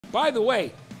By the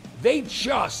way, they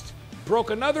just broke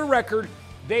another record.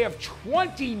 They have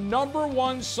 20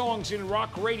 #1 songs in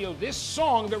rock radio. This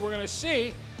song that we're going to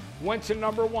see went to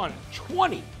 #1.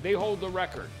 20. They hold the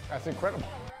record. That's incredible.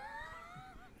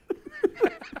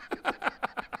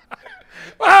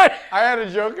 What? I had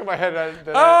a joke in my head.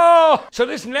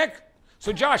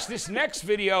 So Josh, this next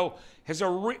video has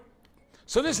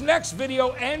so this next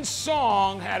video and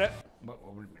song had a,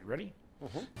 ready?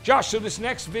 Mm-hmm. Josh, so this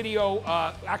next video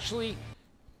actually,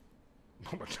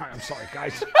 one more time, I'm sorry,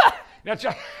 guys. Now,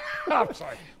 Josh, I'm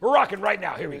sorry. We're rocking right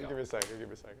now. Here we go. Give me a second.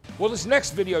 Well, this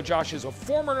next video, Josh, is a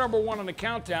former #1 on the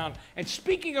countdown. And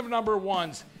speaking of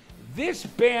 #1s, this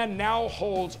band now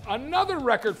holds another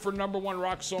record for #1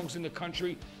 rock songs in the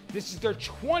country. This is their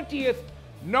 20th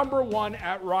 #1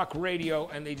 at rock radio,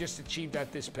 and they just achieved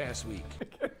that this past week.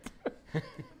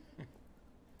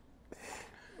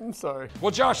 I'm sorry.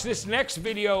 Well, Josh, this next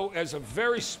video is a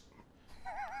very...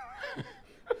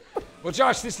 Well,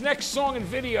 Josh, this next song and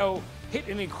video hit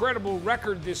an incredible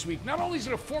record this week. Not only is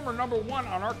it a former #1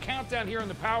 on our countdown here in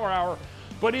the Power Hour,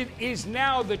 but it is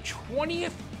now the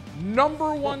 20th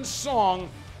 #1 song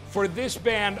for this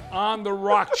band on the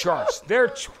rock charts. Their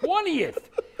 20th.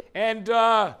 And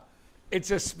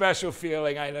it's a special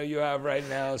feeling I know you have right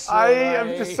now. So I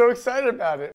am just so excited about it.